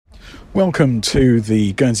Welcome to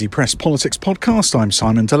the Guernsey Press Politics Podcast. I'm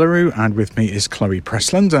Simon Delarue, and with me is Chloe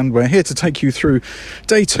Pressland, and we're here to take you through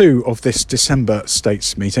day 2 of this December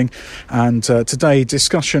States meeting. And today,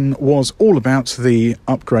 discussion was all about the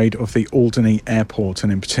upgrade of the Alderney Airport,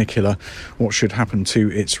 and in particular, what should happen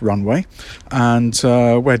to its runway. And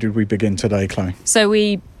where did we begin today, Chloe? So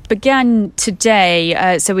we began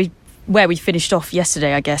today, where we finished off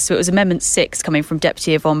yesterday, I guess. So it was Amendment 6 coming from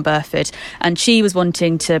Deputy Yvonne Burford, and she was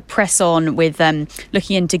wanting to press on with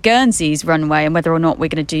looking into Guernsey's runway and whether or not we're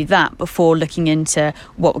going to do that before looking into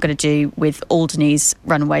what we're going to do with Alderney's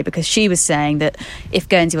runway, because she was saying that if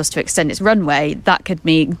Guernsey was to extend its runway, that could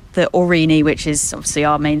mean that Aurigny, which is obviously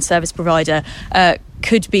our main service provider,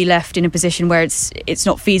 could be left in a position where it's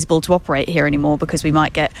not feasible to operate here anymore, because we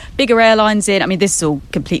might get bigger airlines in. I mean, this is all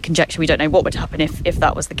complete conjecture. We don't know what would happen if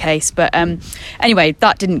that was the case. But anyway,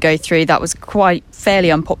 that didn't go through. That was quite fairly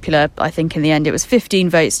unpopular, I think, in the end. It was 15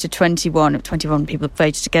 votes to 21. 21 people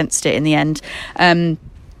voted against it in the end. But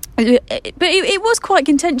it was quite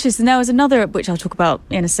contentious, and there was another, which I'll talk about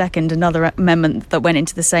in a second, another amendment that went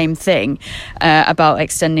into the same thing about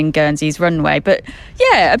extending Guernsey's runway. But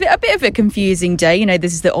yeah, a bit of a confusing day. You know,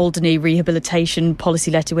 this is the Alderney Rehabilitation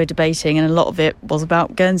Policy Letter we're debating, and a lot of it was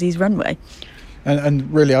about Guernsey's runway.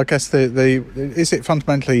 And really, I guess is it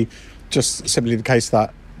fundamentally just simply the case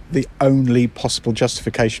that the only possible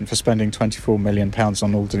justification for spending £24 million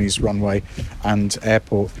on Alderney's runway and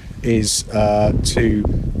airport is to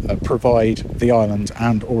provide the island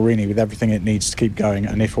and Aurigny with everything it needs to keep going,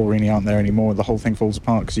 and if Aurigny aren't there anymore, the whole thing falls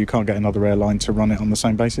apart because you can't get another airline to run it on the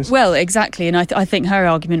same basis? Well, exactly, and I think her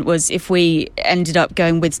argument was if we ended up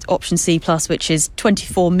going with option C+, which is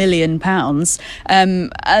 £24 million,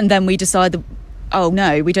 and then we decide that, oh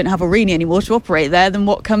no, we don't have Aurigny anymore to operate there, then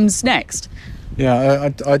what comes next? Yeah,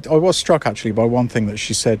 I was struck actually by one thing that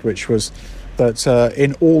she said, which was that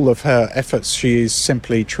in all of her efforts, she is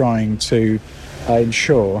simply trying to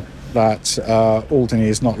ensure that Alderney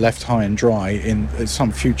is not left high and dry in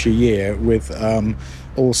some future year with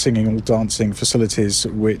all singing, all dancing facilities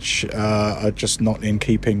which are just not in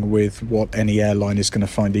keeping with what any airline is going to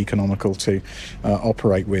find economical to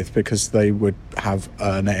operate with, because they would have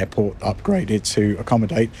an airport upgraded to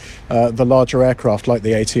accommodate the larger aircraft like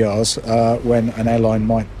the ATRs when an airline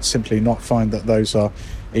might simply not find that those are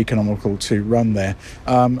economical to run there.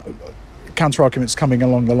 Counter-arguments coming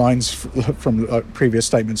along the lines from previous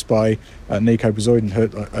statements by Nico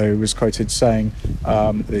Bezuidenhout, who was quoted saying,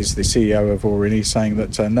 is the CEO of Aurigny, saying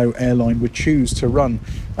that no airline would choose to run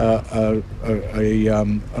an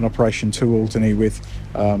operation to Alderney with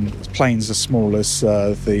planes as small as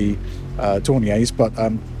the Dorniers, but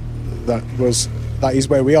that is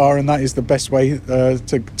where we are, and that is the best way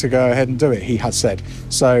to go ahead and do it, he has said.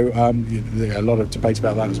 So a lot of debate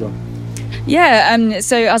about that as well. Yeah,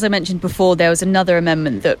 so as I mentioned before, there was another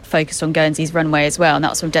amendment that focused on Guernsey's runway as well, and that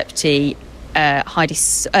was from Deputy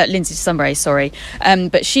Lindsay Sunbury,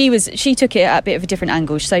 but she took it at a bit of a different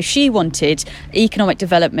angle. So she wanted economic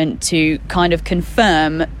development to kind of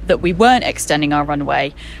confirm that we weren't extending our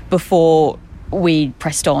runway before we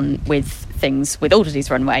pressed on with things with Alderney's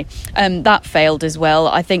runway. That failed as well,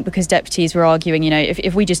 I think, because deputies were arguing, you know,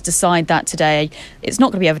 if we just decide that today, it's not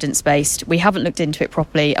going to be evidence-based, we haven't looked into it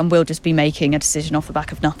properly, and we'll just be making a decision off the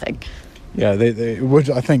back of nothing. Yeah, it would,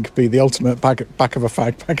 I think, be the ultimate back of a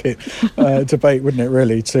fag packet debate, wouldn't it,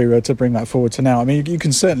 really, to bring that forward to now. I mean, you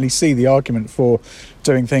can certainly see the argument for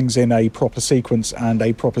doing things in a proper sequence, and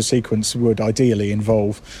a proper sequence would ideally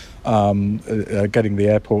involve getting the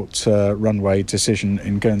airport runway decision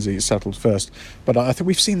in Guernsey settled first. But I think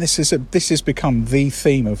we've seen this has become the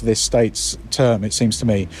theme of this state's term, it seems to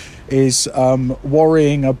me, is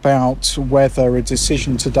worrying about whether a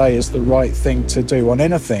decision today is the right thing to do on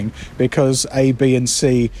anything because A, B and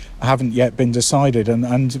C haven't yet been decided,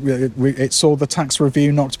 and it saw the tax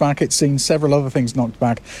review knocked back, it's seen several other things knocked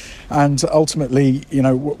back, and ultimately, you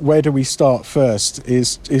know, where do we start first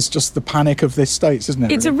is just the panic of this state, isn't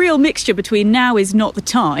it? It's a real mixture between now is not the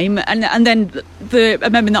time and then the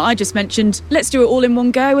amendment that I just mentioned, let's do it all in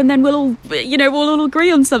one go and then we'll all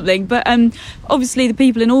agree on something. But obviously the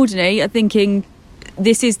people in Alderney are thinking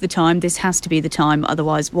this is the time, this has to be the time,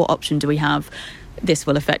 otherwise what option do we have? This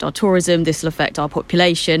will affect our tourism, this will affect our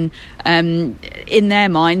population. In their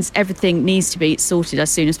minds, everything needs to be sorted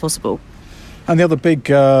as soon as possible. And the other big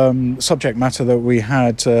subject matter that we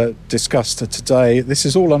had discussed today, this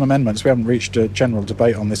is all on amendments. We haven't reached a general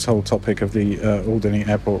debate on this whole topic of the Alderney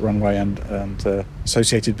Airport runway and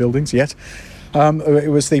associated buildings yet. It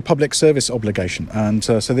was the public service obligation, and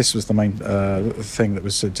so this was the main thing that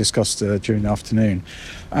was discussed during the afternoon.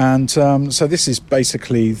 And so this is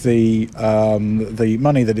basically the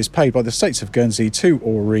money that is paid by the states of Guernsey to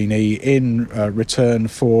Aurigny in return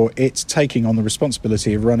for it taking on the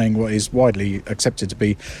responsibility of running what is widely accepted to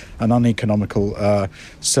be an uneconomical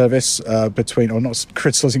service between, or not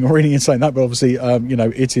criticising Aurigny in saying that, but obviously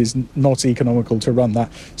it is not economical to run that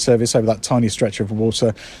service over that tiny stretch of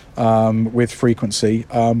water with frequency,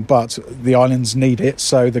 but the islands need it,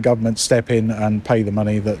 so the government step in and pay the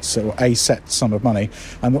money, that's a set sum of money.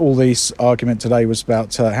 And all this argument today was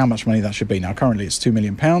about how much money that should be. Now currently it's £2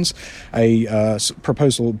 million. A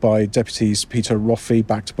proposal by deputies Peter Roffey,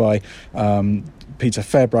 backed by Peter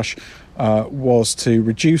Fairbrush, was to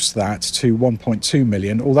reduce that to 1.2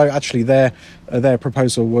 million, although actually their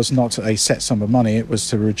proposal was not a set sum of money, it was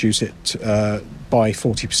to reduce it by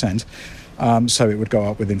 40%. So it would go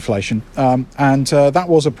up with inflation, and that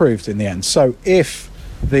was approved in the end. So if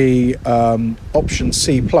the option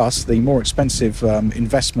C plus, the more expensive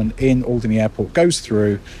investment in Alderney Airport, goes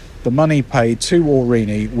through, the money paid to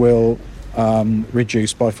Aurigny will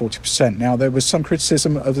reduced by 40%. Now, there was some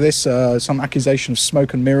criticism of this, some accusation of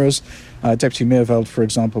smoke and mirrors. Deputy Meerveld, for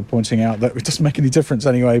example, pointing out that it doesn't make any difference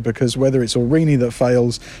anyway, because whether it's Aurigny that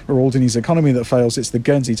fails or Alderney's economy that fails, it's the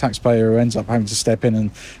Guernsey taxpayer who ends up having to step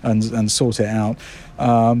in and sort it out.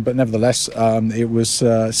 But nevertheless, it was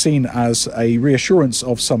seen as a reassurance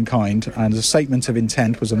of some kind, and a statement of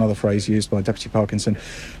intent was another phrase used by Deputy Parkinson,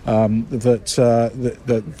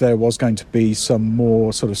 that there was going to be some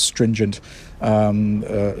more sort of stringent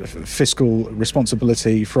fiscal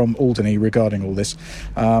responsibility from Alderney regarding all this,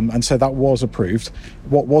 and so that was approved.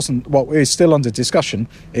 What is still under discussion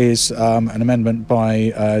is an amendment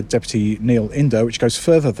by Deputy Neil Inder, which goes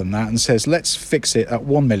further than that and says let's fix it at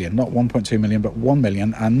 1 million, not 1.2 million, but 1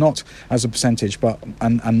 million, and not as a percentage, but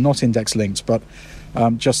and not index linked, but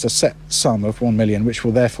just a set sum of 1 million, which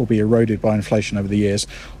will therefore be eroded by inflation over the years,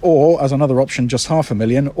 or as another option just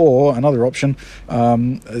 500,000, or another option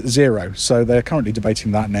 0. So they're currently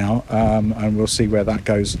debating that now, and we'll see where that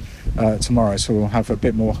goes tomorrow. So we'll have a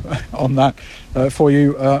bit more on that for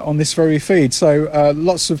you on this very feed. So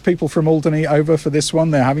lots of people from Alderney over for this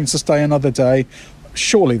one. They're having to stay another day.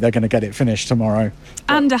 Surely they're going to get it finished tomorrow.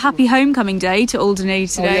 And a happy homecoming day to Alderney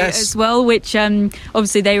today as well, which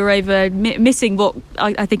obviously they were over missing what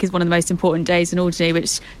I think is one of the most important days in Alderney,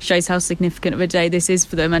 which shows how significant of a day this is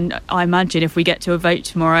for them. And I imagine if we get to a vote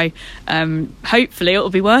tomorrow, hopefully it'll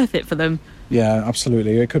be worth it for them. Yeah,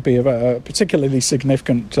 absolutely. It could be a particularly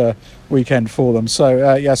significant weekend for them.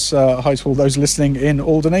 So, yes, hi to all those listening in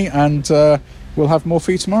Alderney, and we'll have more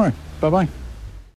for you tomorrow. Bye-bye.